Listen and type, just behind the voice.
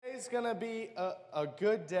today's going to be a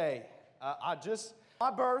good day.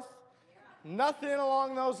 My birth, nothing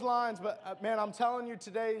along those lines, but man, I'm telling you,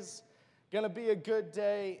 today's going to be a good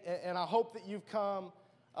day, and I hope that you've come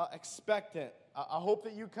expectant. I hope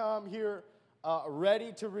that you come here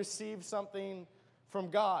ready to receive something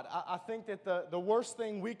from God. I think that the worst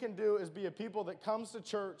thing we can do is be a people that comes to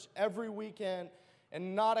church every weekend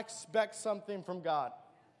and not expect something from God.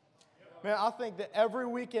 Man, I think that every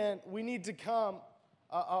weekend we need to come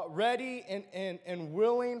ready and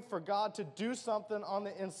willing for God to do something on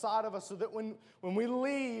the inside of us so that when we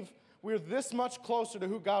leave, we're this much closer to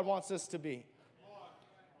who God wants us to be.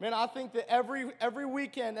 Man, I think that every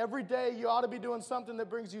weekend, every day, you ought to be doing something that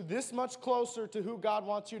brings you this much closer to who God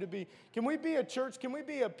wants you to be. Can we be a church? Can we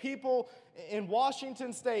be a people in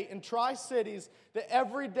Washington State, in Tri-Cities, that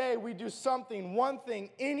every day we do something, one thing,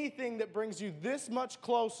 anything that brings you this much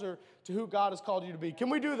closer to who God has called you to be? Can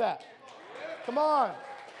we do that? Come on.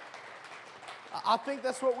 I think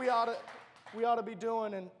that's what we ought to be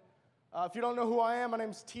doing. And if you don't know who I am, my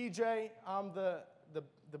name's TJ. I'm the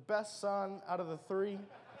best son out of the three.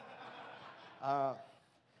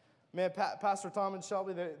 Man, Pastor Tom and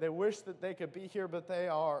Shelby, they wish that they could be here, but they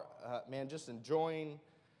are, just enjoying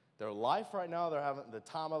their life right now. They're having the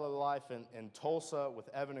time of their life in Tulsa with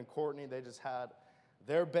Evan and Courtney. They just had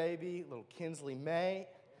their baby, little Kinsley May,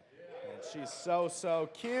 and she's so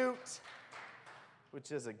cute,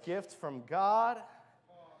 which is a gift from God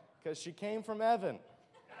because she came from Evan.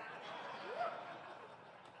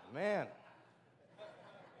 Man.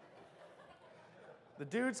 The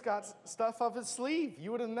dude's got stuff up his sleeve.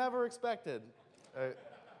 You would have never expected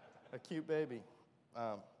a cute baby.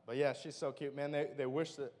 But yeah, she's so cute, man. They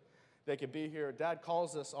wish that they could be here. Dad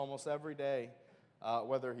calls us almost every day,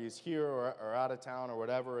 whether he's here or out of town or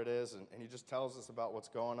whatever it is, and he just tells us about what's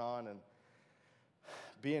going on. And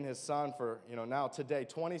being his son for, now today,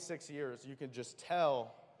 26 years, you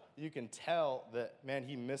can tell that, man,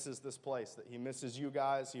 he misses this place, that he misses you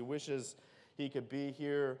guys. He wishes he could be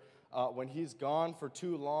here. When he's gone for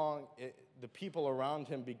too long, the people around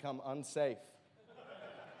him become unsafe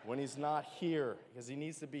when he's not here, because he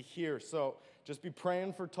needs to be here. So just be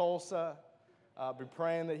praying for Tulsa. Be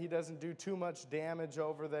praying that he doesn't do too much damage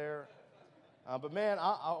over there. But man,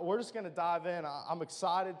 we're just going to dive in. I'm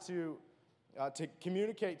excited to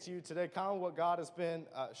communicate to you today kind of what God has been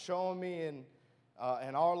showing me in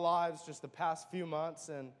our lives just the past few months.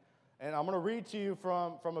 And I'm going to read to you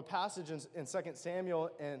from a passage in 2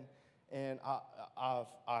 Samuel, and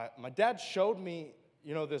my dad showed me,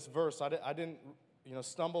 this verse. I didn't,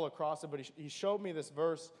 stumble across it, but he showed me this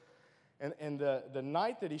verse, and the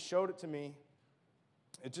night that he showed it to me,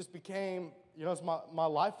 it just became, it's my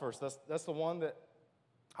life verse. That's the one that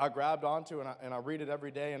I grabbed onto, and I read it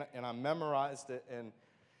every day, and I memorized it. And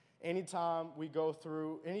anytime we go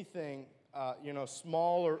through anything,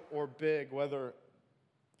 small or big, whether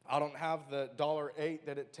I don't have the $1.08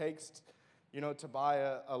 that it takes, to buy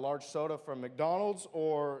a large soda from McDonald's,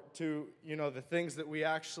 or to, the things that we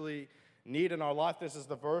actually need in our life. This is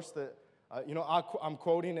the verse that, I'm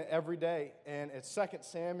quoting it every day, and it's 2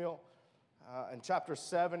 Samuel in chapter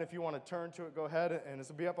 7. If you want to turn to it, go ahead, and this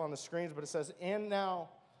will be up on the screens, but it says, "And now,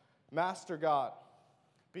 Master God,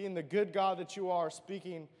 being the good God that you are,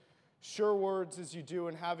 speaking sure words as you do,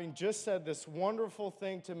 and having just said this wonderful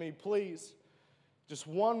thing to me, please, just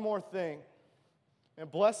one more thing, and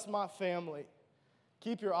bless my family.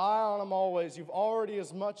 Keep your eye on them always. You've already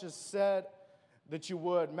as much as said that you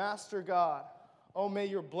would. Master God, oh, may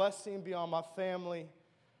your blessing be on my family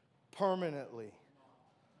permanently."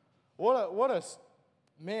 What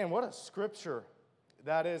a scripture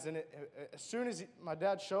that is. And as soon as my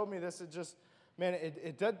dad showed me this,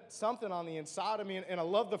 it did something on the inside of me. And I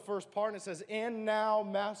love the first part, and it says, "And now,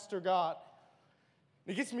 Master God."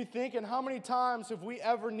 It gets me thinking, how many times have we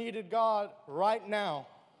ever needed God right now?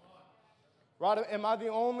 Right? Am I the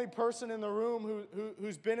only person in the room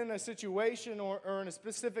who's been in a situation or in a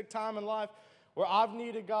specific time in life where I've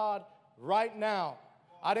needed God right now?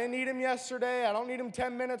 I didn't need him yesterday. I don't need him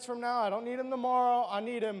 10 minutes from now. I don't need him tomorrow. I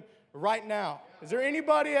need him right now. Is there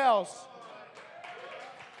anybody else?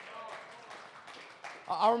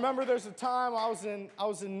 I remember there's a time I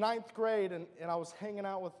was in ninth grade, and I was hanging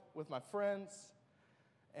out with my friends.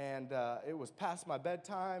 And it was past my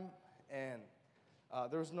bedtime, and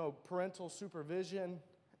there was no parental supervision,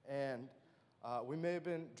 and we may have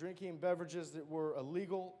been drinking beverages that were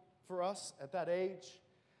illegal for us at that age.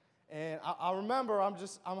 And I remember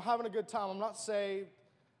I'm having a good time. I'm not saved.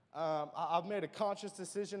 I've made a conscious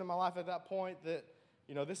decision in my life at that point that,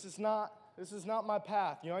 this is not my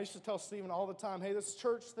path. I used to tell Stephen all the time, hey, this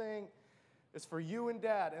church thing, is for you and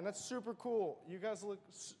Dad, and that's super cool. You guys look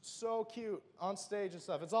so cute on stage and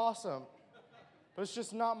stuff. It's awesome, but it's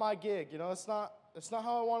just not my gig. You know, it's not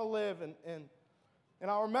how I want to live. And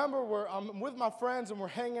I remember I'm with my friends and we're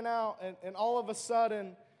hanging out, and all of a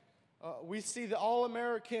sudden, we see the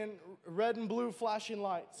all-American red and blue flashing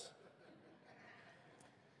lights.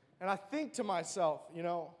 And I think to myself, you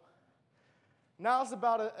know, now's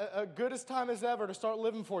about a goodest time as ever to start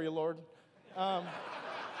living for you, Lord. And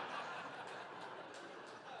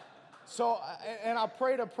I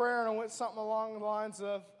prayed a prayer and I went something along the lines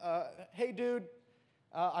of, hey, dude,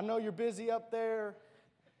 I know you're busy up there.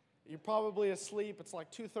 You're probably asleep. It's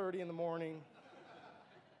like 2:30 in the morning.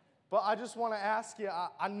 But I just want to ask you,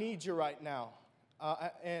 I need you right now.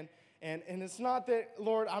 And it's not that,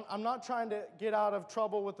 Lord, I'm not trying to get out of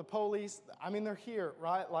trouble with the police. I mean, they're here,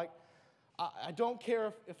 right? Like, I don't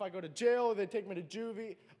care if I go to jail or they take me to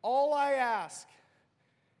juvie. All I ask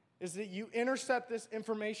is that you intercept this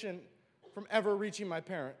information from ever reaching my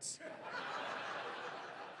parents.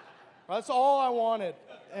 That's all I wanted.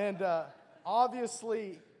 And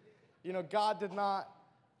obviously, you know, God did not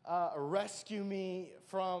rescue me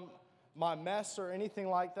from my mess or anything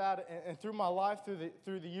like that. And through my life,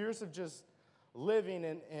 through the years of just living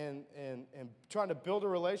and trying to build a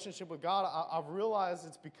relationship with God, I've realized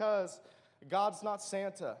it's because God's not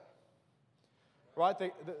Santa. Right?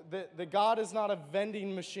 That God is not a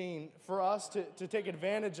vending machine for us to take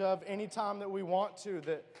advantage of anytime that we want to.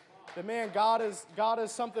 That man, God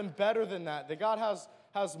is something better than that. That God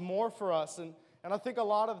has more for us. And I think a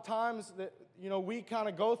lot of the times that, you know, we kind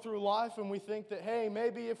of go through life and we think that, hey,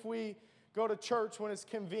 maybe if we go to church when it's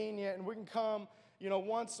convenient and we can come, you know,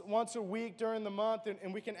 once a week during the month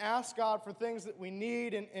and we can ask God for things that we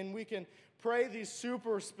need and we can pray these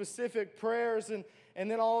super specific prayers and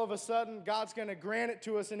then all of a sudden God's going to grant it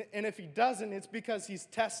to us. And if he doesn't, it's because he's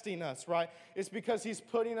testing us, right? It's because he's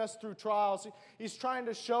putting us through trials. He's trying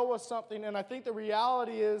to show us something. And I think the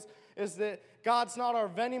reality is that God's not our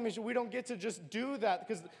vending machine. We don't get to just do that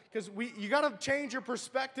because you got to change your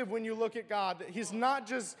perspective when you look at God. That he's not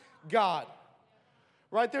just God,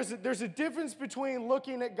 right? There's a difference between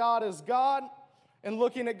looking at God as God and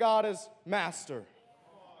looking at God as master.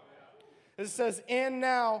 It says, and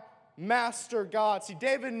now, master God. See,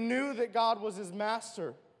 David knew that God was his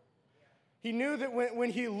master. He knew that when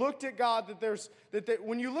he looked at God, that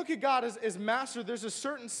when you look at God as master, there's a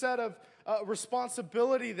certain set of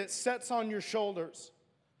responsibility that sets on your shoulders.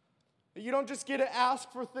 You don't just get to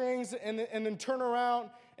ask for things and then turn around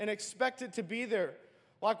and expect it to be there.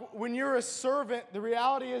 Like when you're a servant, the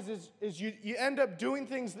reality is you end up doing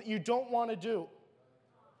things that you don't want to do.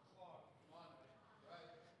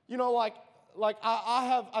 You know, like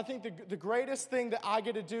I think the greatest thing that I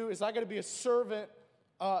get to do is I get to be a servant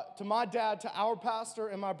to my dad, to our pastor,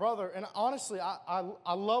 and my brother. And honestly,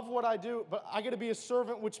 I love what I do, but I get to be a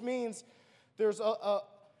servant, which means there's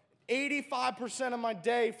 85% of my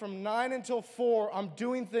day from 9 until 4, I'm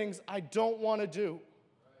doing things I don't want to do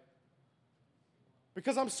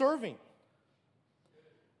because I'm serving.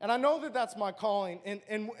 And I know that that's my calling.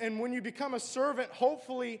 And when you become a servant,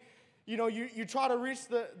 hopefully, you know, you try to reach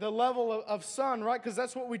the level of son, right? Because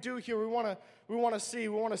that's what we do here. We want to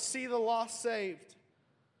see the lost saved.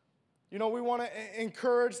 You know, we want to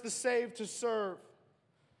encourage the saved to serve.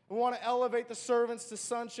 We want to elevate the servants to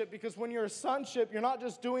sonship, because when you're a sonship, you're not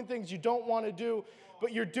just doing things you don't want to do,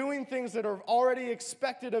 but you're doing things that are already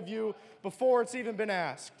expected of you before it's even been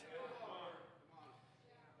asked.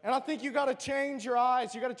 And I think you got to change your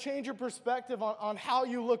eyes. You got to change your perspective on how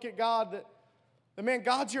you look at God. That man,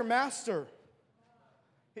 God's your master.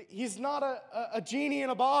 He's not a genie in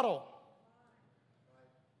a bottle.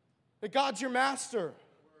 That God's your master.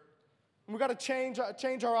 And we got to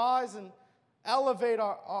change our eyes and elevate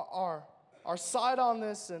our sight on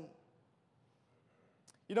this. And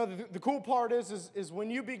you know, the cool part is when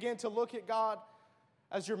you begin to look at God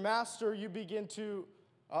as your master, you begin to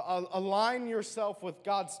align yourself with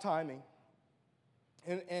God's timing.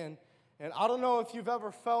 And I don't know if you've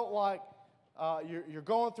ever felt like you're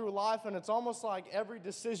going through life and it's almost like every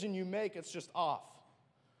decision you make, it's just off.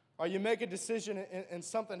 Or you make a decision and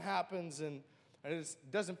something happens and it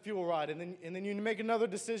doesn't feel right. And then you make another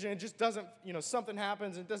decision and it just doesn't, you know, something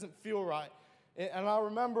happens and it doesn't feel right. And I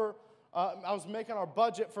remember I was making our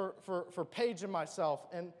budget for Paige and myself.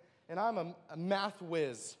 And I'm a math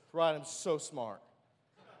whiz, right? I'm so smart.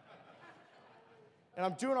 And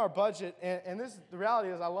I'm doing our budget, and the reality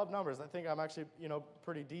is I love numbers. I think I'm actually, you know,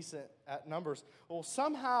 pretty decent at numbers. Well,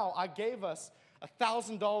 somehow I gave us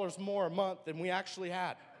 $1,000 more a month than we actually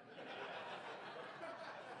had.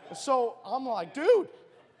 So I'm like, dude,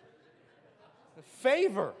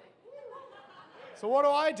 favor. So what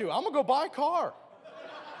do? I'm going to go buy a car.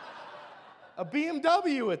 A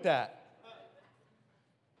BMW at that.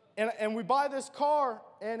 And we buy this car,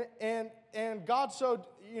 and God so,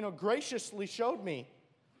 graciously showed me,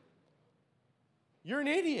 you're an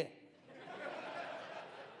idiot.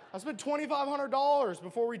 I spent $2,500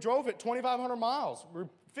 before we drove it, 2,500 miles. We're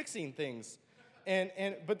fixing things.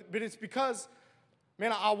 But it's because,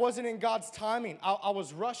 man, I wasn't in God's timing. I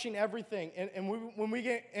was rushing everything. And when we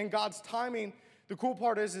get in God's timing, the cool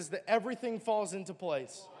part is that everything falls into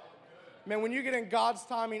place. Man, when you get in God's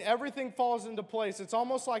timing, everything falls into place. It's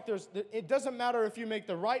almost like it doesn't matter if you make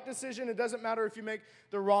the right decision. It doesn't matter if you make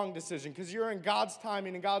the wrong decision, because you're in God's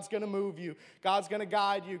timing, and God's going to move you. God's going to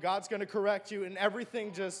guide you. God's going to correct you, and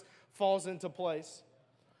everything just falls into place.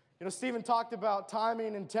 Stephen talked about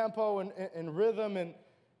timing and tempo and rhythm and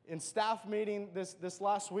in staff meeting this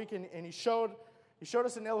last week, and he showed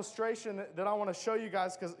us an illustration that I want to show you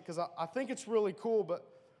guys because I think it's really cool. But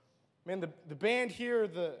man, the band here,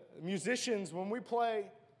 the musicians, when we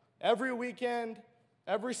play every weekend,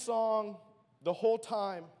 every song, the whole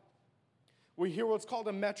time, we hear what's called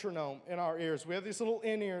a metronome in our ears. We have these little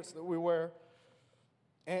in-ears that we wear.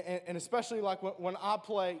 And especially like when I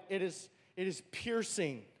play, it is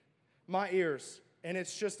piercing my ears. And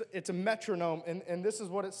it's a metronome. And this is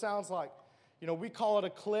what it sounds like. We call it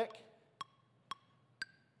a click.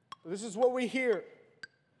 This is what we hear.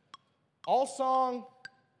 All song,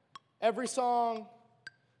 every song,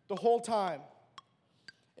 the whole time.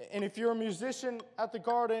 And if you're a musician at the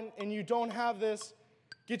Garden and you don't have this,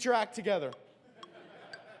 get your act together.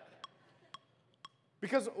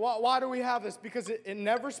 Because why do we have this? Because it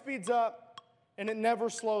never speeds up and it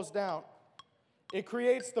never slows down. It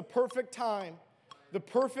creates the perfect time, the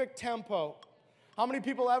perfect tempo. How many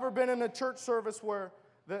people ever been in a church service where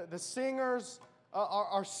the singers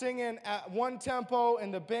are singing at one tempo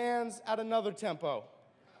and the band's at another tempo?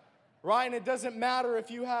 Right? And it doesn't matter if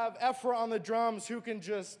you have Ephra on the drums who can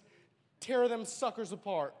just tear them suckers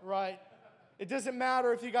apart, right? It doesn't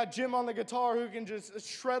matter if you got Jim on the guitar who can just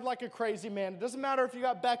shred like a crazy man. It doesn't matter if you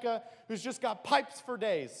got Becca who's just got pipes for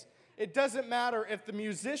days. It doesn't matter if the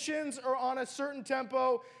musicians are on a certain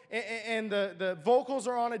tempo and the vocals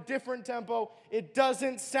are on a different tempo. It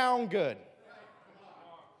doesn't sound good.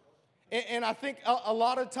 And I think a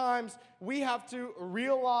lot of times we have to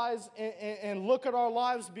realize and look at our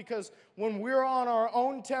lives, because when we're on our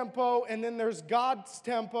own tempo and then there's God's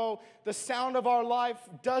tempo, the sound of our life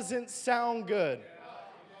doesn't sound good.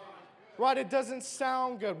 Right? It doesn't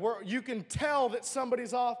sound good. You can tell that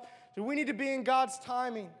somebody's off. So we need to be in God's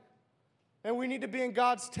timing. And we need to be in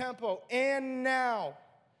God's tempo. And now,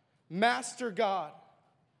 Master God.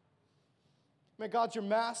 Man, God's your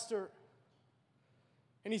master.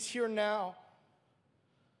 And he's here now.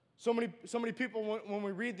 So many people, when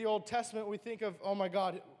we read the Old Testament, we think of, oh my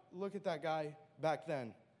God, look at that guy back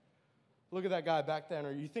then. Look at that guy back then.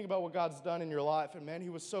 Or you think about what God's done in your life, and man,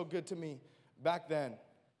 he was so good to me back then.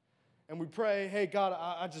 And we pray, hey God,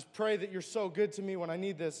 I just pray that you're so good to me when I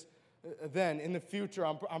need this then, in the future.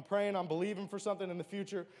 I'm praying, I'm believing for something in the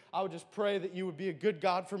future. I would just pray that you would be a good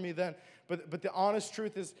God for me then. But the honest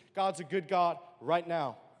truth is, God's a good God right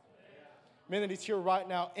now. Man, that he's here right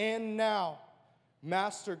now. And now,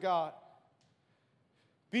 Master God,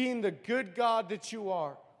 being the good God that you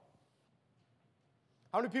are.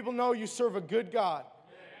 How many people know you serve a good God?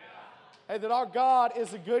 Yeah. Hey, that our God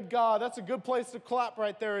is a good God. That's a good place to clap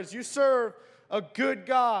right there, is you serve a good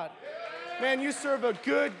God. Yeah. Man, you serve a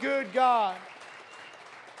good God.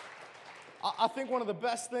 I think one of the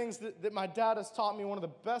best things that my dad has taught me, one of the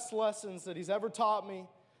best lessons that he's ever taught me,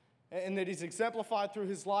 and that he's exemplified through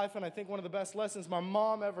his life, and I think one of the best lessons my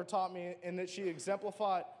mom ever taught me and that she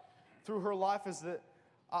exemplified through her life, is that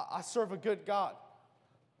I serve a good God.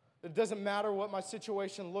 It doesn't matter what my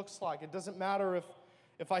situation looks like. It doesn't matter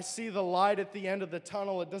if I see the light at the end of the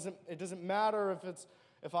tunnel. It doesn't matter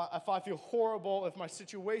if I feel horrible, if my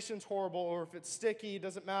situation's horrible, or if it's sticky. It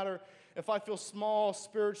doesn't matter if I feel small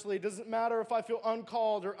spiritually. It doesn't matter if I feel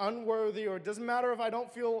uncalled or unworthy, or it doesn't matter if I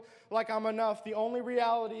don't feel like I'm enough. The only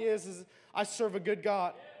reality is I serve a good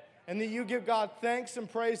God. And that you give God thanks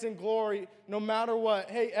and praise and glory no matter what.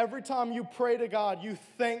 Hey, every time you pray to God, you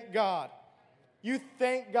thank God. You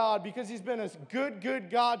thank God because he's been a good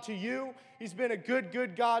God to you. He's been a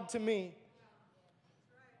good God to me.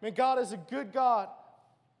 Man, God is a good God.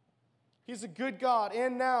 He's a good God.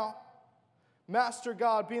 And now, Master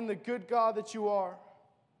God, being the good God that you are.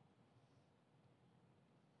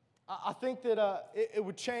 I think that it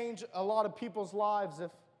would change a lot of people's lives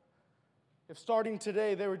if starting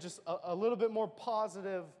today they were just a little bit more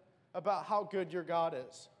positive about how good your God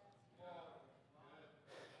is.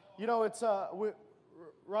 You know,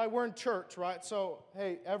 right? We're in church, right? So,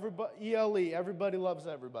 hey, everybody, ELE, everybody loves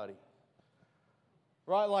everybody.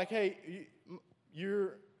 Right? Like, hey,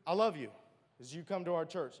 I love you as you come to our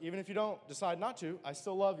church. Even if you don't decide not to, I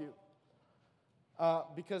still love you.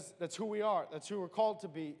 Because that's who we are. That's who we're called to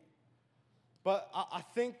be. But I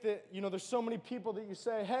think that, there's so many people that you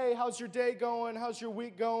say, hey, how's your day going? How's your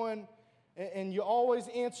week going? And you always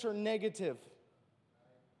answer negative.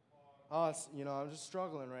 I'm just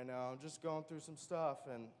struggling right now. I'm just going through some stuff.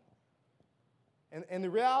 And the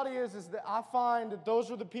reality is that I find that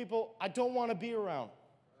those are the people I don't want to be around.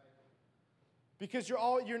 Because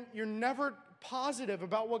you're never positive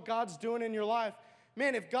about what God's doing in your life.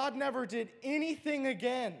 Man, if God never did anything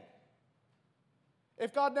again,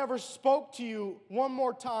 if God never spoke to you one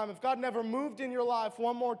more time, if God never moved in your life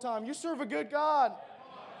one more time, you serve a good God.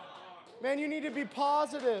 Man, you need to be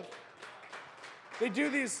positive. They do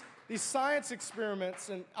these science experiments,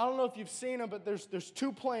 and I don't know if you've seen them, but there's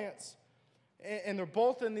two plants, and they're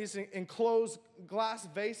both in these enclosed glass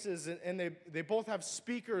vases, and they both have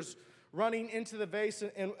speakers running into the vase,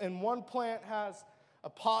 and one plant has a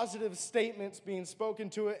positive statements being spoken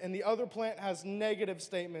to it, and the other plant has negative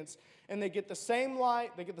statements. And they get the same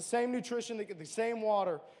light, they get the same nutrition, they get the same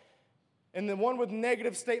water. And the one with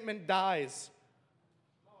negative statement dies.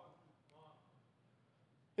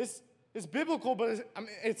 It's biblical, but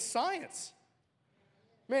it's science.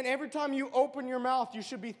 Man, every time you open your mouth, you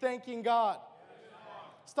should be thanking God.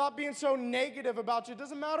 Stop being so negative about you. It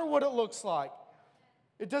doesn't matter what it looks like.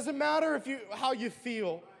 It doesn't matter how you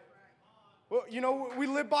feel. Well, we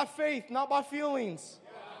live by faith, not by feelings.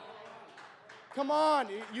 Come on,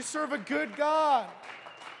 you serve a good God.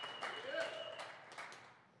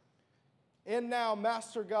 And now,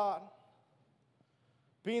 Master God,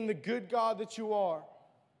 being the good God that you are,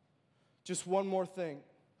 just one more thing.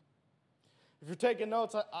 If you're taking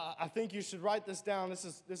notes, I think you should write this down. This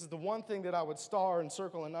is the one thing that I would star and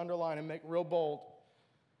circle and underline and make real bold,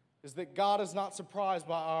 is that God is not surprised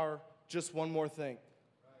by our just one more thing.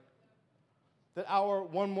 That our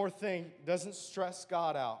one more thing doesn't stress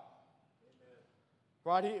God out.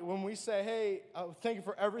 Right? When we say, hey, thank you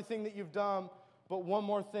for everything that you've done, but one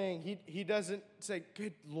more thing, he doesn't say,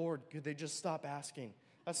 good Lord, could they just stop asking?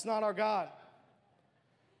 That's not our God.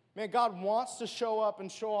 Man, God wants to show up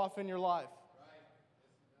and show off in your life.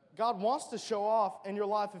 God wants to show off in your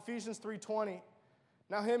life. Ephesians 3:20.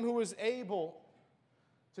 Now him who is able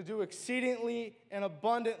to do exceedingly and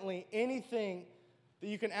abundantly anything that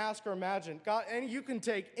you can ask or imagine. God, and you can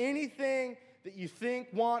take anything that you think,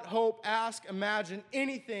 want, hope, ask, imagine,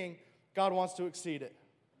 anything, God wants to exceed it.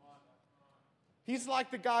 He's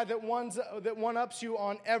like the guy that one-ups you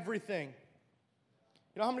on everything.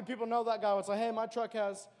 You know how many people know that guy? It's like, hey, my truck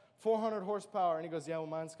has 400 horsepower. And he goes, yeah, well,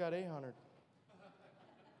 mine's got 800.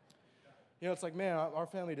 It's like, man, our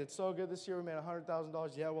family did so good this year. We made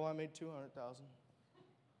 $100,000. Yeah, well, I made $200,000.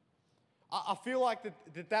 I feel like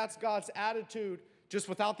that's God's attitude, just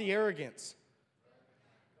without the arrogance.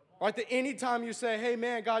 Right? That anytime you say, hey,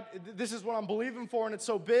 man, God, this is what I'm believing for, and it's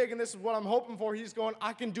so big, and this is what I'm hoping for, he's going,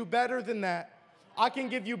 I can do better than that. I can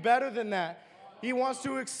give you better than that. He wants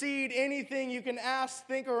to exceed anything you can ask,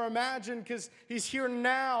 think, or imagine, because he's here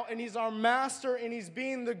now, and he's our master, and he's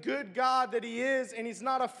being the good God that he is, and he's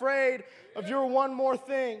not afraid of your one more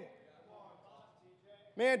thing.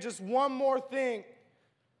 Man, just one more thing.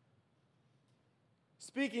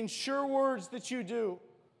 Speaking sure words that you do.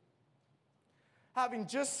 Having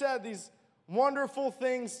just said these wonderful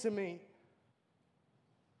things to me,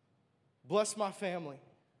 bless my family.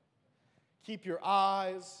 Keep your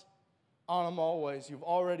eyes on them always. You've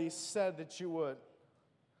already said that you would.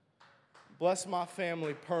 Bless my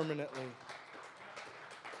family permanently.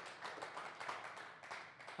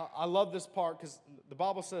 I love this part because the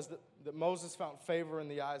Bible says that Moses found favor in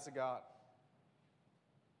the eyes of God.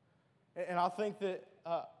 And I think that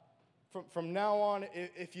from now on,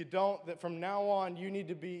 if you don't, that from now on you need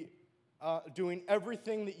to be doing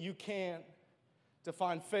everything that you can to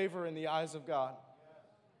find favor in the eyes of God.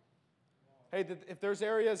 Hey, if there's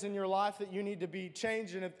areas in your life that you need to be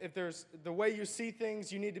changing, if there's the way you see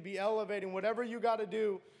things, you need to be elevating, whatever you got to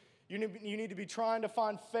do, you need to be trying to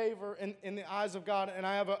find favor in the eyes of God. And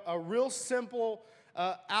I have a real simple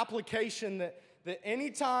application that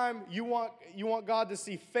anytime you want God to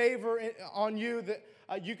see favor on you, that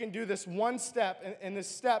you can do this one step. And this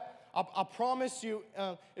step, I promise you,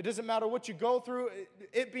 it doesn't matter what you go through.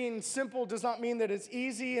 It being simple does not mean that it's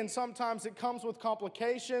easy, and sometimes it comes with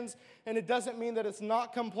complications, and it doesn't mean that it's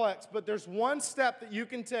not complex. But there's one step that you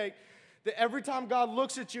can take that every time God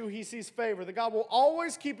looks at you, he sees favor. That God will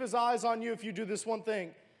always keep his eyes on you if you do this one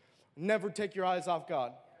thing. Never take your eyes off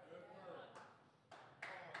God.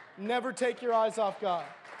 Never take your eyes off God.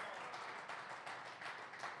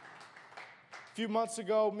 A few months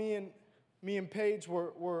ago, me and Paige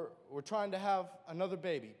were trying to have another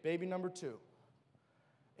baby number 2.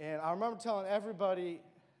 And I remember telling everybody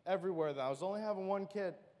everywhere that I was only having one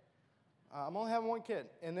kid. I'm only having one kid.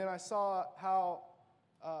 And then I saw how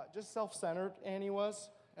just self-centered Annie was,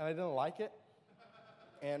 and I didn't like it.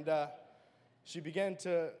 And she began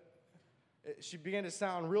to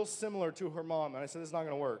sound real similar to her mom, and I said, this is not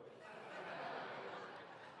going to work.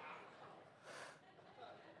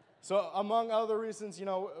 So among other reasons,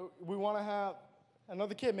 we want to have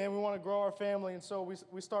another kid, man. We want to grow our family, and so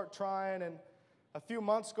we start trying, and a few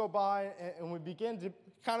months go by, and we begin to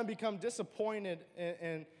kind of become disappointed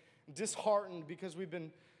and disheartened because we've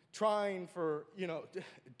been trying for,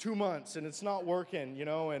 2 months, and it's not working,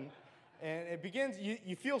 and it begins,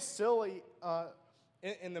 you feel silly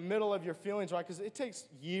in the middle of your feelings, right? Because it takes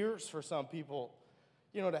years for some people,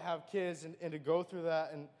 to have kids and to go through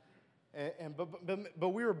that, but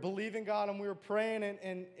we were believing God and we were praying,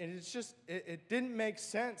 and it's just, it didn't make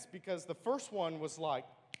sense because the first one was like,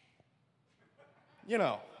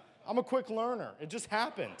 I'm a quick learner. It just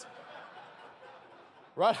happened.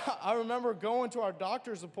 Right? I remember going to our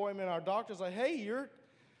doctor's appointment. Our doctor's like, hey, you're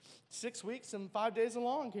 6 weeks and 5 days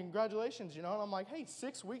along. Congratulations, And I'm like, hey,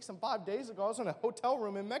 6 weeks and 5 days ago, I was in a hotel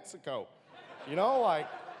room in Mexico. Like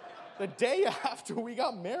the day after we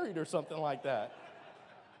got married or something like that.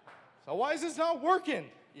 So why is this not working,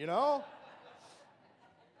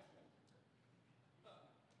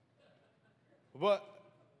 But,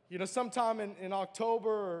 sometime in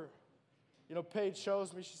October, Paige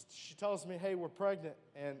shows me, she tells me, hey, we're pregnant.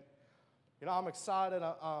 And, I'm excited,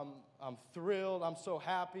 I'm thrilled, I'm so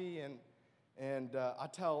happy. And I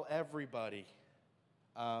tell everybody,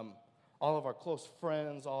 all of our close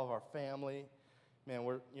friends, all of our family, man,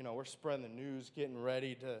 we're spreading the news, getting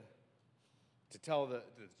ready to tell the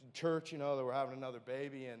church, that we're having another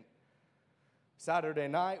baby. And Saturday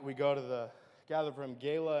night, we go to the Gather for Him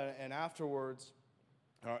gala, and afterwards,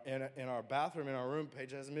 in our bathroom, in our room,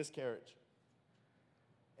 Paige has a miscarriage.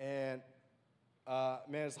 And,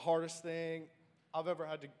 man, it's the hardest thing I've ever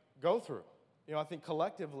had to go through. I think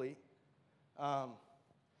collectively, man,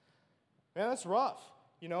 that's rough,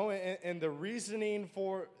 and the reasoning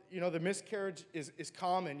for, the miscarriage is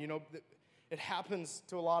common. It happens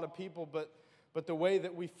to a lot of people, but the way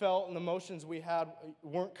that we felt and the emotions we had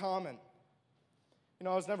weren't common.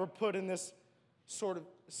 I was never put in this sort of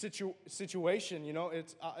situation.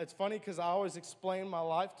 It's funny because I always explain my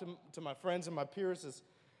life to my friends and my peers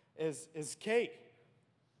as cake.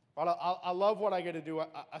 Right? I love what I get to do.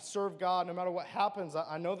 I serve God no matter what happens.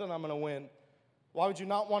 I know that I'm going to win. Why would you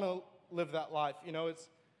not want to live that life?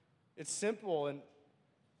 It's simple.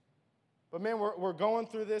 But man, we're going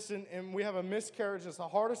through this, and we have a miscarriage. It's the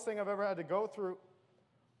hardest thing I've ever had to go through.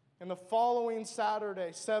 And the following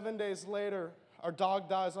Saturday, 7 days later, our dog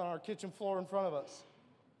dies on our kitchen floor in front of us.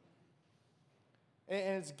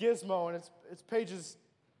 And it's Gizmo, and it's Paige's,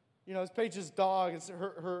 it's Paige's dog. It's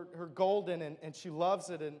her golden, and she loves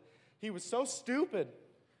it. And he was so stupid,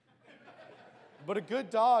 but a good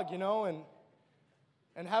dog,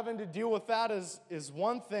 and having to deal with that is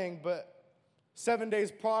one thing, but 7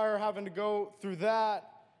 days prior, having to go through that,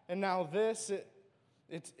 and now this,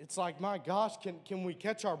 it's like, my gosh, can we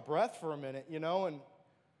catch our breath for a minute, And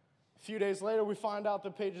a few days later, we find out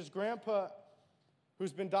that Paige's grandpa,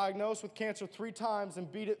 who's been diagnosed with cancer 3 times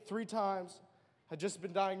and beat it 3 times, had just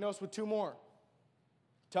been diagnosed with 2 more,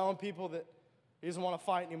 telling people that he doesn't want to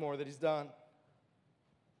fight anymore, that he's done.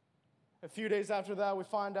 A few days after that, we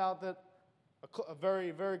find out that a very,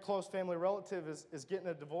 very close family relative is getting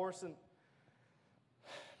a divorce. And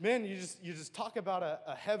man, you just talk about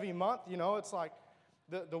a heavy month. It's like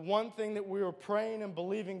the one thing that we were praying and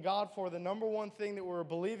believing God for, the number one thing that we were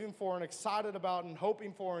believing for and excited about and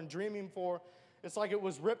hoping for and dreaming for, it's like it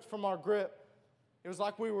was ripped from our grip. It was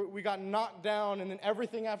like we got knocked down, and then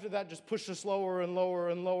everything after that just pushed us lower and lower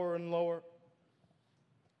and lower and lower.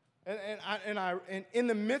 And in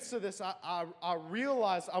the midst of this, I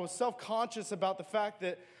realized I was self-conscious about the fact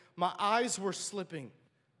that my eyes were slipping,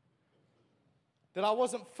 that I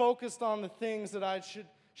wasn't focused on the things that I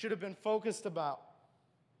should have been focused about.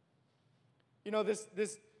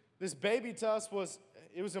 This baby to us was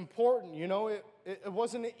important. It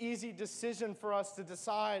wasn't an easy decision for us to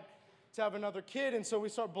decide to have another kid, and so we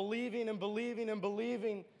start believing and believing and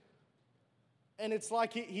believing, and it's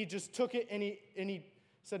like he just took it and he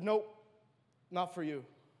said, nope, not for you.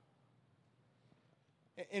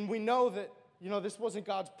 And we know that, this wasn't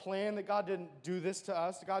God's plan, that God didn't do this to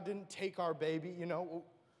us, that God didn't take our baby,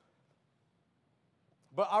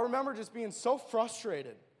 But I remember just being so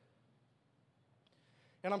frustrated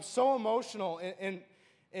And I'm so emotional.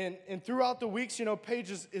 And throughout the weeks,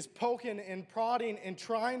 Paige is poking and prodding and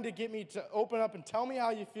trying to get me to open up and tell me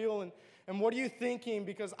how you feel and what are you thinking?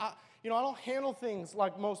 Because I don't handle things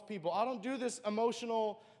like most people. I don't do this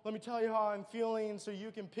emotional, let me tell you how I'm feeling so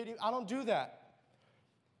you can pity. I don't do that.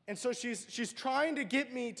 And so she's trying to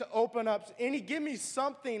get me to open up. Annie, give me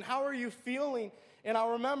something. How are you feeling? And I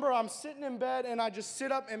remember I'm sitting in bed and I just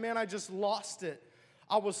sit up and man, I just lost it.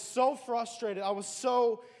 I was so frustrated. I was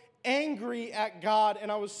so angry at God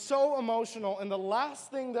and I was so emotional. And the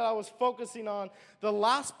last thing that I was focusing on, the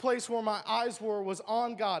last place where my eyes were was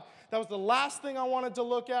on God. That was the last thing I wanted to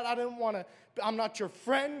look at. I'm not your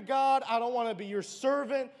friend, God. I don't want to be your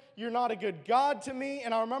servant. You're not a good God to me.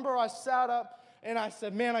 And I remember I sat up and I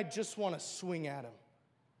said, man, I just want to swing at him.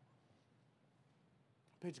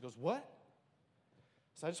 Paige goes, what?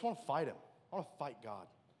 I said, I just want to fight him. I want to fight God.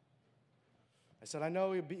 I said, I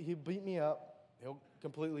know he'll beat me up. He'll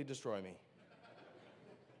completely destroy me.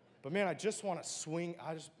 But man, I just want to swing.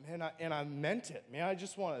 And I meant it. Man, I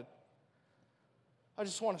just want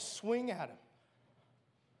to swing at him.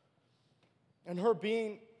 And her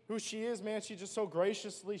being who she is, man, she just so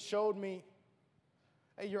graciously showed me,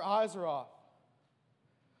 hey, your eyes are off.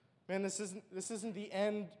 Man, this isn't the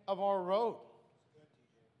end of our road.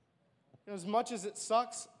 As much as it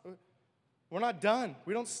sucks, we're not done.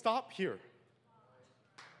 We don't stop here.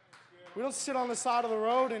 We don't sit on the side of the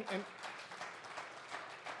road and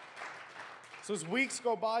so as weeks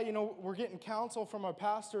go by, we're getting counsel from our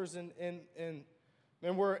pastors and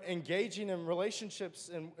we're engaging in relationships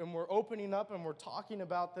and we're opening up and we're talking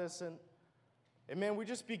about this and man, we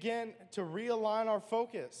just begin to realign our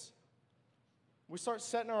focus. We start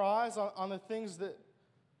setting our eyes on the things that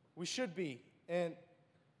we should be. And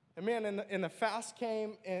man, and the fast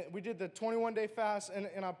came, and we did the 21-day fast,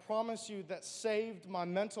 and I promise you that saved my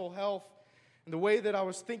mental health and the way that I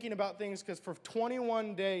was thinking about things, because for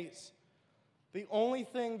 21 days, the only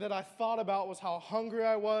thing that I thought about was how hungry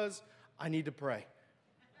I was. I need to pray.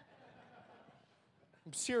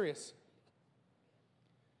 I'm serious.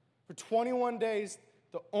 For 21 days,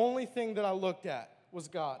 the only thing that I looked at was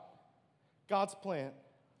God. God's plan.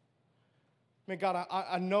 Man, God,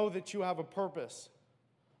 I know that you have a purpose.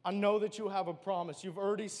 I know that you have a promise. You've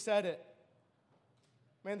already said it.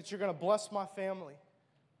 Man, that you're going to bless my family.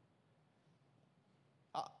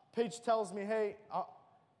 Paige tells me, hey,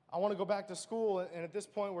 I want to go back to school. And at this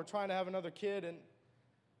point, we're trying to have another kid. And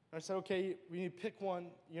I said, okay, we need to pick one.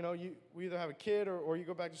 We either have a kid or you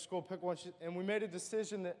go back to school, pick one. And we made a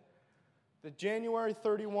decision that January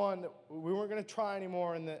 31, that we weren't going to try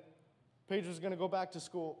anymore and that Paige was going to go back to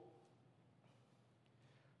school.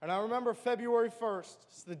 And I remember February 1st.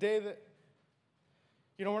 It's the day that,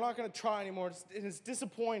 we're not going to try anymore. It's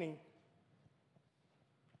disappointing.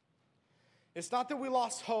 It's not that we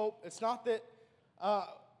lost hope. It's not that,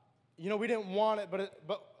 we didn't want it,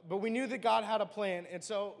 but we knew that God had a plan. And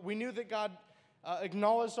so we knew that God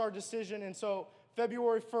acknowledged our decision. And so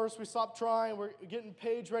February 1st, we stopped trying. We're getting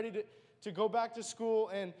Paige ready to go back to school.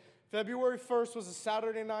 And February 1st was a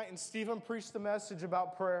Saturday night, and Stephen preached a message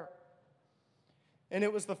about prayer. And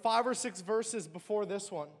it was the 5 or 6 verses before this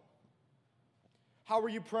one. How are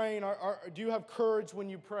you praying? Do you have courage when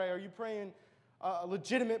you pray? Are you praying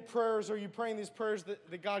legitimate prayers? Or are you praying these prayers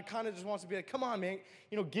that God kind of just wants to be like, come on, man,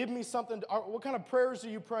 give me something. What kind of prayers are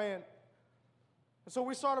you praying? And so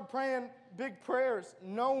we started praying big prayers,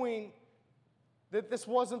 knowing that this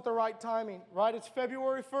wasn't the right timing, right? It's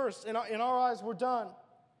February 1st. In our eyes, we're done.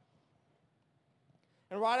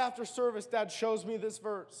 And right after service, Dad shows me this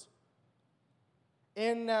verse.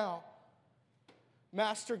 And now,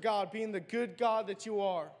 Master God, being the good God that you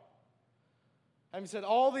are, having said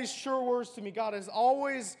all these sure words to me, God has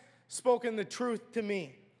always spoken the truth to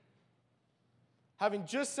me. Having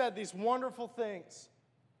just said these wonderful things,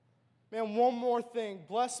 man, one more thing.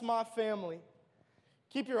 Bless my family.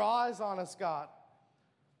 Keep your eyes on us, God.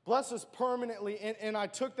 Bless us permanently. And I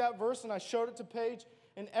took that verse and I showed it to Paige.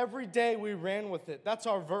 And every day we ran with it. That's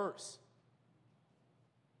our verse.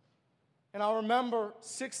 And I remember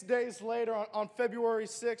 6 days later, on February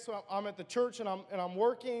 6th, I'm at the church and I'm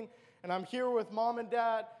working, and I'm here with Mom and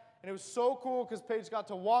Dad. And it was so cool because Paige got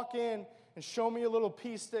to walk in and show me a little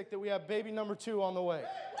pea stick that we have baby number 2 on the way.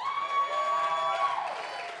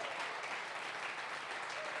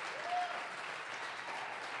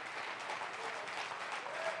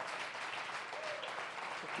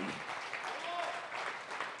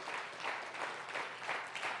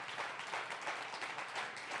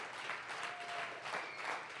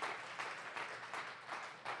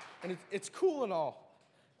 And it's cool and all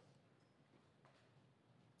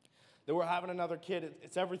that we're having another kid.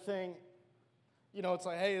 It's everything It's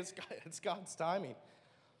like, hey, it's God's timing.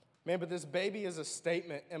 Man, but this baby is a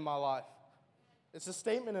statement in my life. It's a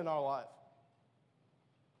statement in our life.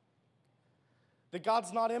 That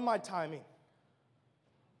God's not in my timing.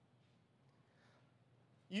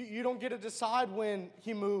 You don't get to decide when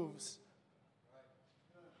he moves.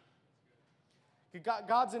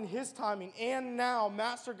 God's in his timing. And now,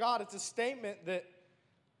 Master God, it's a statement that,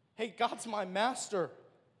 hey, God's my master.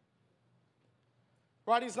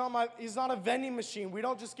 Right? He's not a vending machine. We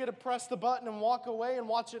don't just get to press the button and walk away and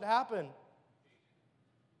watch it happen.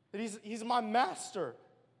 That he's my master.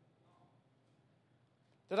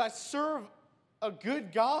 That I serve a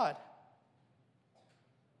good God.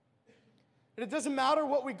 And it doesn't matter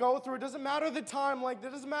what we go through. It doesn't matter the time. It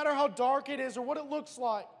doesn't matter how dark it is or what it looks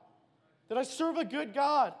like. That I serve a good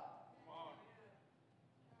God.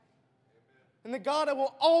 And the God that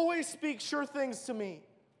will always speak sure things to me.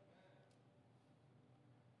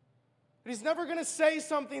 But he's never going to say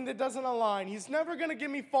something that doesn't align. He's never going to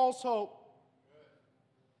give me false hope.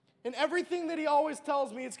 And everything that he always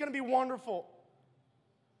tells me, it's going to be wonderful.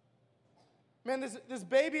 Man, this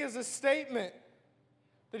baby is a statement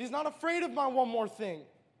that he's not afraid of my one more thing.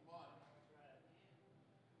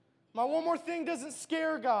 My one more thing doesn't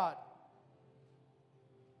scare God.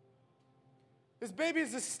 This baby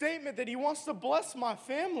is a statement that he wants to bless my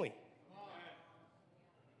family.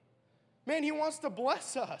 Man, he wants to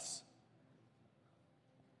bless us.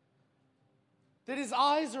 That his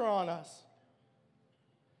eyes are on us.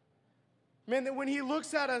 Man, that when he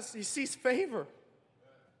looks at us, he sees favor.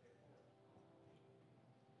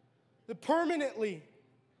 That permanently,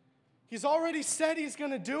 he's already said he's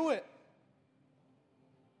going to do it.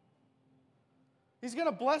 He's going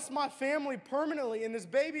to bless my family permanently. And this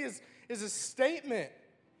baby is a statement.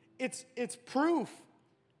 It's proof.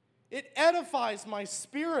 It edifies my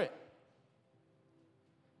spirit.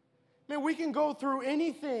 Man, we can go through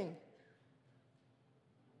anything.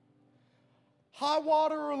 High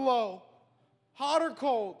water or low, hot or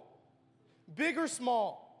cold, big or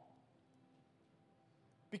small.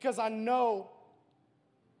 Because I know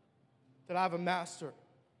that I have a master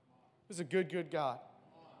who's a good, good God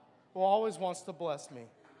who always wants to bless me.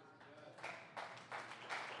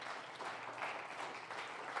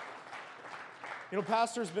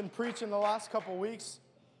 Pastor's been preaching the last couple weeks.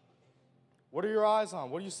 What are your eyes on?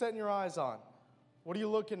 What are you setting your eyes on? What are you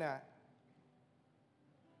looking at?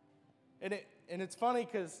 And it's funny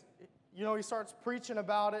because, he starts preaching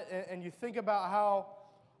about it, and you think about how,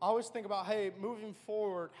 I always think about, hey, moving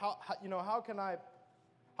forward, how can I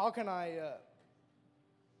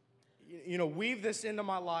weave this into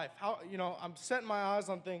my life? I'm setting my eyes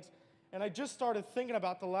on things. And I just started thinking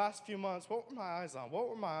about the last few months. What were my eyes on? What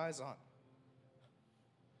were my eyes on?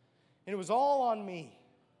 And it was all on me.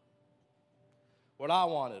 What I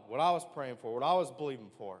wanted, what I was praying for, what I was believing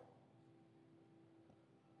for.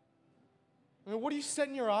 What are you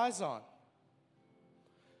setting your eyes on?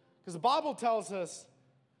 Because the Bible tells us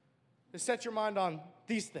to set your mind on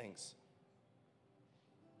these things.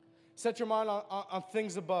 Set your mind on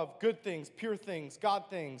things above, good things, pure things, God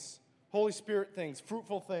things, Holy Spirit things,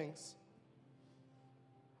 fruitful things.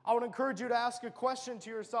 I would encourage you to ask a question to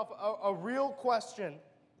yourself, a real question.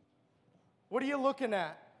 What are you looking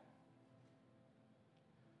at?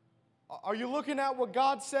 Are you looking at what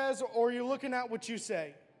God says, or are you looking at what you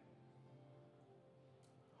say?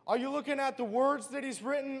 Are you looking at the words that he's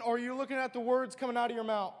written, or are you looking at the words coming out of your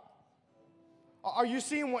mouth? Are you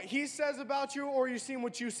seeing what he says about you, or are you seeing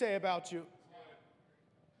what you say about you?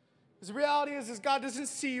 Because the reality is God doesn't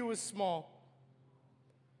see you as small.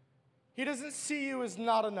 He doesn't see you as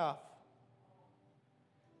not enough.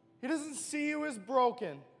 He doesn't see you as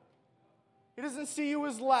broken. He doesn't see you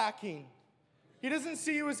as lacking. He doesn't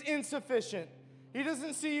see you as insufficient. He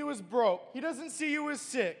doesn't see you as broke. He doesn't see you as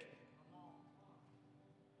sick.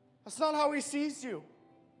 That's not how he sees you.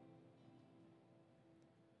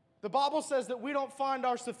 The Bible says that we don't find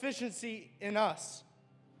our sufficiency in us,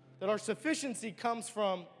 that our sufficiency comes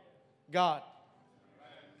from God.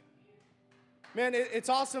 Man, it's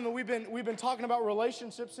awesome that we've been talking about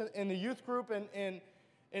relationships in the youth group, and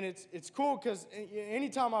it's cool because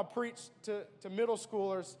anytime I preach to middle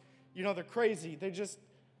schoolers, they're crazy.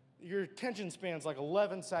 Your attention span's like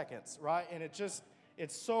 11 seconds, right? And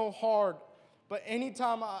it's so hard. But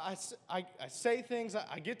anytime I say things,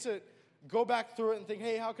 I get to go back through it and think,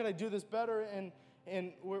 hey, how can I do this better?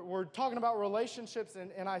 And we're talking about relationships,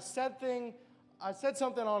 and I said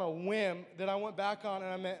something on a whim that I went back on,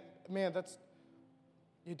 and I meant, man,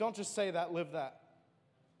 you don't just say that, live that.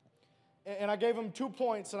 And I gave them 2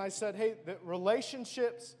 points, and I said, hey, the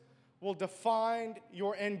relationships will define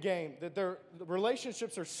your end game. That the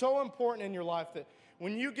relationships are so important in your life that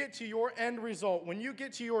when you get to your end result, when you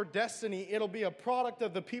get to your destiny, it'll be a product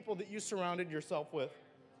of the people that you surrounded yourself with.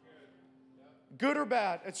 Good or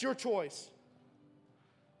bad, it's your choice.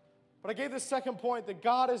 But I gave the second point that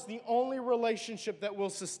God is the only relationship that will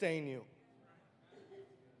sustain you.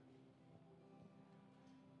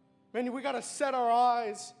 Man, we got to set our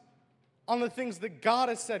eyes on the things that God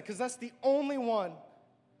has said, because that's the only one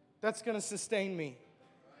that's going to sustain me.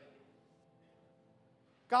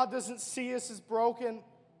 God doesn't see us as broken.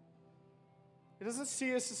 He doesn't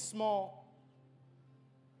see us as small.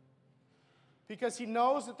 Because He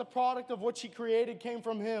knows that the product of what He created came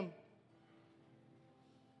from Him.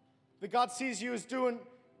 That God sees you as doing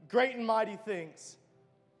great and mighty things.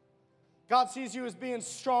 God sees you as being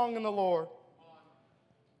strong in the Lord.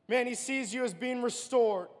 Man, He sees you as being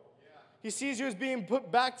restored. He sees you as being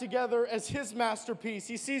put back together as His masterpiece.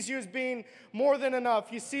 He sees you as being more than enough.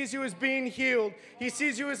 He sees you as being healed. He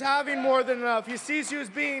sees you as having more than enough. He sees you as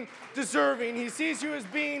being deserving. He sees you as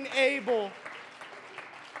being able.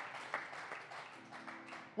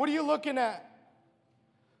 What are you looking at?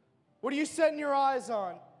 What are you setting your eyes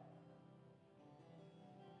on?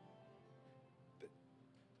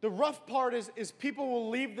 The rough part is people will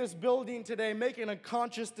leave this building today making a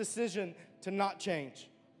conscious decision to not change.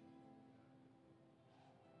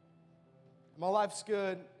 My life's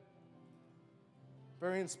good,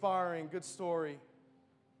 very inspiring, good story.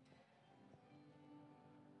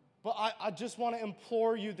 But I just want to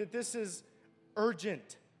implore you that this is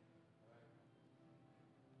urgent.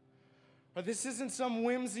 Or this isn't some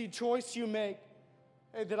whimsy choice you make,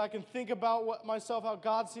 hey, that I can think about myself, how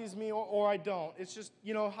God sees me, or I don't. It's just,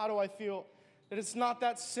 how do I feel? That it's not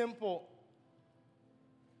that simple.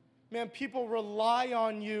 Man, people rely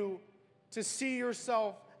on you to see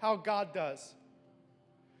yourself how God does.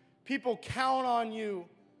 People count on you.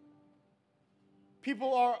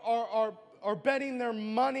 People are betting their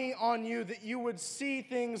money on you that you would see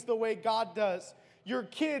things the way God does. Your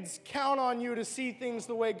kids count on you to see things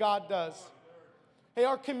the way God does. Hey,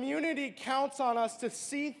 our community counts on us to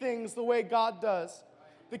see things the way God does.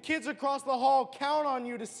 The kids across the hall count on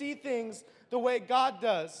you to see things the way God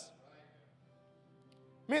does.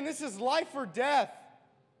 Man, this is life or death.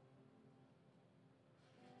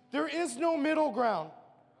 There is no middle ground.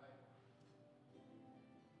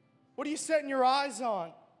 What are you setting your eyes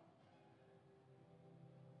on?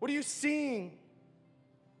 What are you seeing?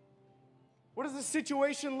 What does the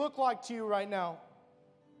situation look like to you right now?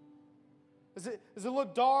 Does it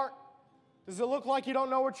look dark? Does it look like you don't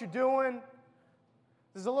know what you're doing?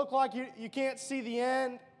 Does it look like you can't see the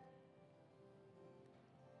end?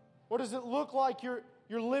 Or does it look like you're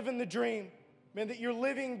living the dream? Man, that you're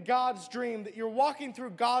living God's dream, that you're walking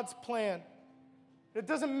through God's plan. It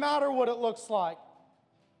doesn't matter what it looks like.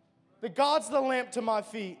 That God's the lamp to my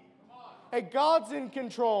feet. Hey, God's in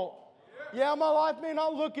control. Yeah, my life may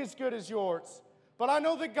not look as good as yours, but I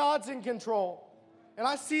know that God's in control. And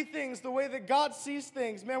I see things the way that God sees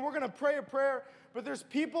things. Man, we're going to pray a prayer, but there's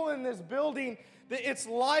people in this building that it's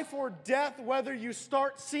life or death whether you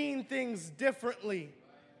start seeing things differently.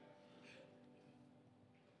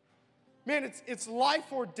 Man, it's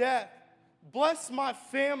life or death. Bless my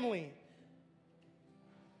family.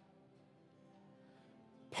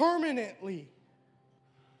 Permanently.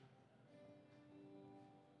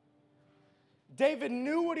 David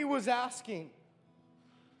knew what he was asking.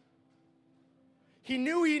 He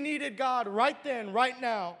knew he needed God right then, right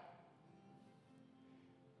now.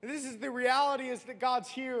 And this is the reality, is that God's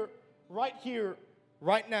here,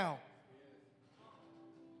 right now.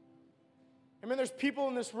 I mean, there's people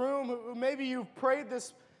in this room who maybe you've prayed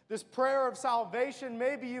this prayer of salvation.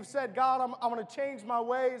 Maybe you've said, God, I'm going to change my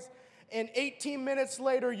ways. And 18 minutes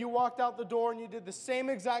later, you walked out the door and you did the same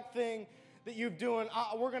exact thing that you're doing.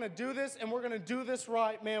 We're going to do this, and we're going to do this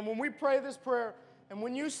right, man. When we pray this prayer, and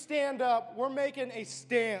when you stand up, we're making a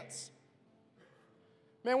stance.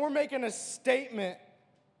 Man, we're making a statement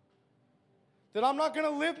that I'm not going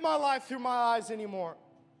to live my life through my eyes anymore.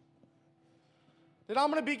 That I'm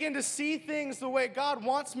going to begin to see things the way God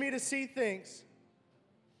wants me to see things.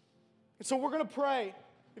 And so we're going to pray.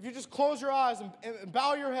 If you just close your eyes and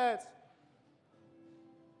bow your heads.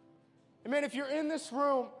 And man, if you're in this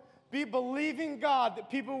room, be believing God that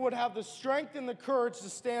people would have the strength and the courage to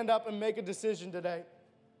stand up and make a decision today.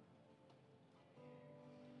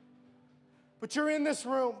 But you're in this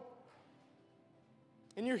room,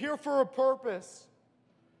 and you're here for a purpose,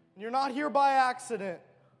 and you're not here by accident.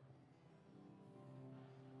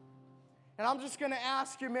 And I'm just going to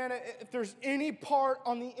ask you, man, if there's any part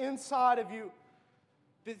on the inside of you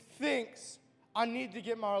that thinks, I need to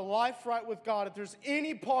get my life right with God. If there's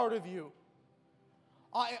any part of you,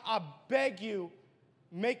 I beg you,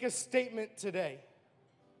 make a statement today.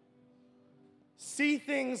 See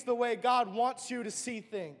things the way God wants you to see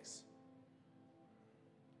things.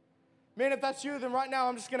 Man, if that's you, then right now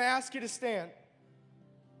I'm just going to ask you to stand.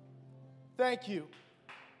 Thank you.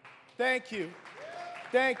 Thank you.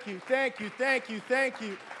 Thank you. Thank you. Thank you. Thank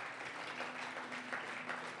you.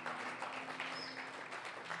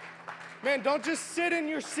 Man, don't just sit in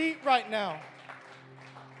your seat right now.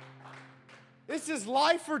 This is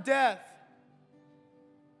life or death.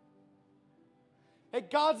 Hey,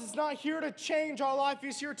 God is not here to change our life.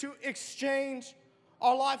 He's here to exchange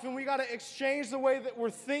our life, and we got to exchange the way that we're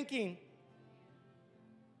thinking.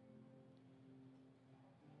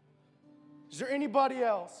 Is there anybody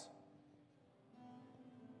else?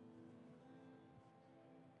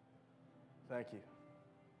 Thank you.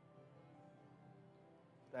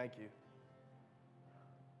 Thank you.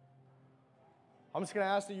 I'm just going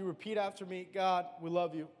to ask that you repeat after me. God, we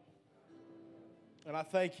love you. And I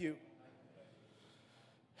thank you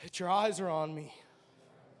that your eyes are on me.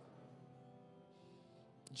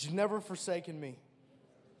 That you've never forsaken me.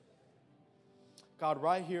 God,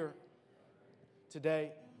 right here,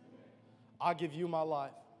 today, I give you my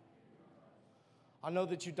life. I know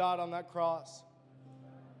that you died on that cross,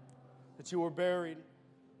 that you were buried,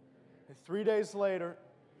 and 3 days later,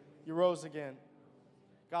 you rose again.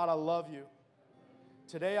 God, I love you.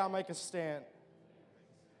 Today I make a stand.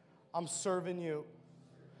 I'm serving you.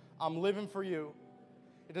 I'm living for you.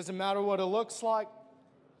 It doesn't matter what it looks like.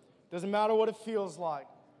 It doesn't matter what it feels like.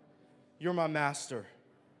 You're my master,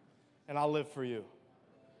 and I live for you.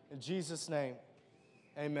 In Jesus' name,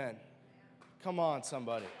 amen. Come on,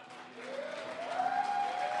 somebody.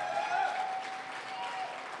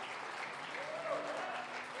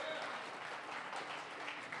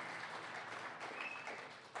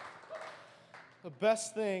 The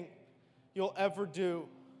best thing you'll ever do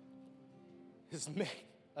is make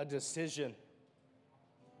a decision.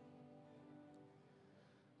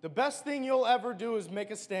 The best thing you'll ever do is make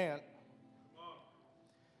a stand.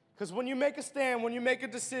 Because when you make a stand, when you make a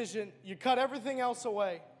decision, you cut everything else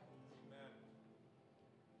away.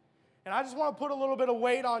 And I just want to put a little bit of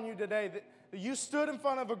weight on you today that you stood in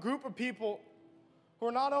front of a group of people who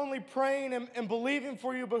are not only praying and believing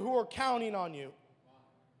for you, but who are counting on you.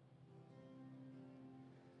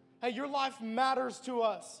 Hey, your life matters to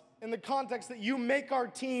us in the context that you make our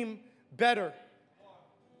team better.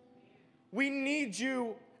 We need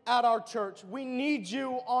you at our church. We need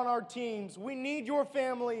you on our teams. We need your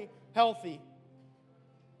family healthy.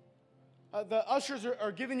 The ushers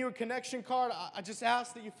are giving you a connection card. I just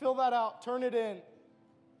ask that you fill that out, turn it in.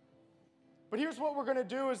 But here's what we're going to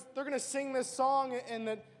do is they're going to sing this song, and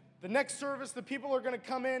the next service, the people are going to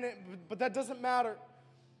come in, but that doesn't matter.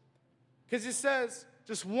 Because it says,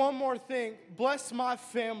 just one more thing, bless my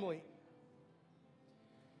family.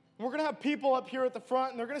 And we're going to have people up here at the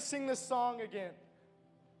front, and they're going to sing this song again.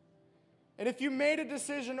 And if you made a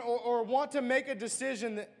decision or want to make a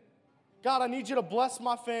decision that, God, I need you to bless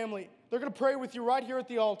my family, they're going to pray with you right here at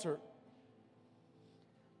the altar.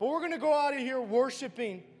 But we're going to go out of here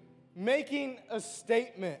worshiping, making a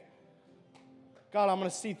statement. God, I'm going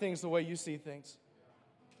to see things the way you see things.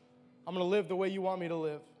 I'm going to live the way you want me to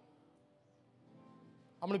live.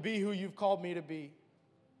 I'm going to be who you've called me to be.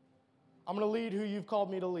 I'm going to lead who you've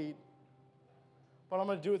called me to lead. But I'm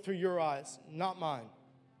going to do it through your eyes, not mine.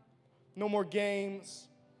 No more games.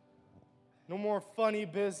 No more funny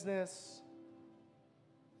business.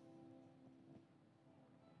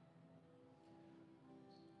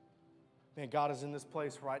 Man, God is in this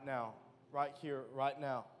place right now, right here, right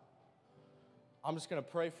now. I'm just going to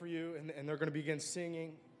pray for you, and they're going to begin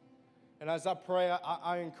singing. And as I pray,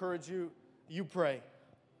 I encourage you, you pray.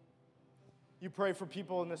 You pray for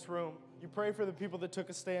people in this room. You pray for the people that took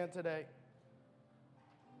a stand today.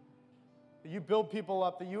 That you build people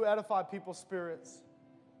up, that you edify people's spirits.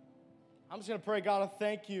 I'm just going to pray, God, I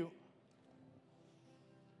thank you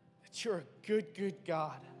that you're a good, good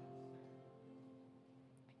God.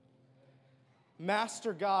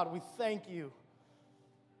 Master God, we thank you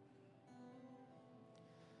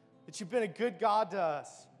that you've been a good God to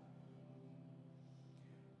us.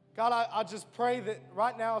 God, I just pray that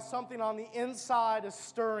right now something on the inside is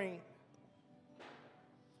stirring.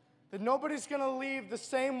 That nobody's going to leave the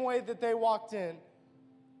same way that they walked in.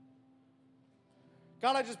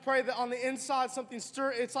 God, I just pray that on the inside something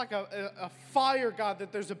stir. It's like a fire, God,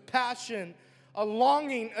 that there's a passion, a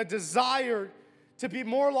longing, a desire to be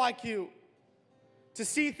more like you, to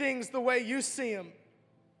see things the way you see them.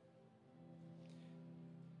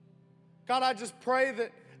 God, I just pray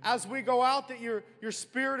that as we go out, that your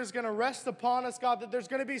Spirit is going to rest upon us, God, that there's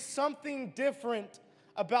going to be something different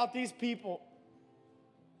about these people.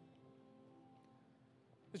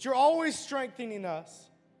 That you're always strengthening us.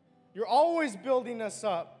 You're always building us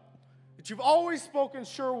up. That you've always spoken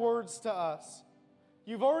sure words to us.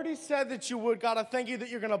 You've already said that you would. God, I thank you that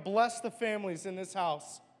you're going to bless the families in this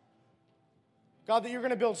house. God, that you're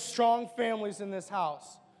going to build strong families in this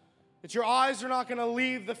house. That your eyes are not going to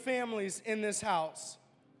leave the families in this house.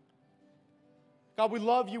 God, we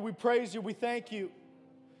love you. We praise you. We thank you.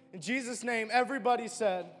 In Jesus' name, everybody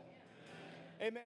said, amen.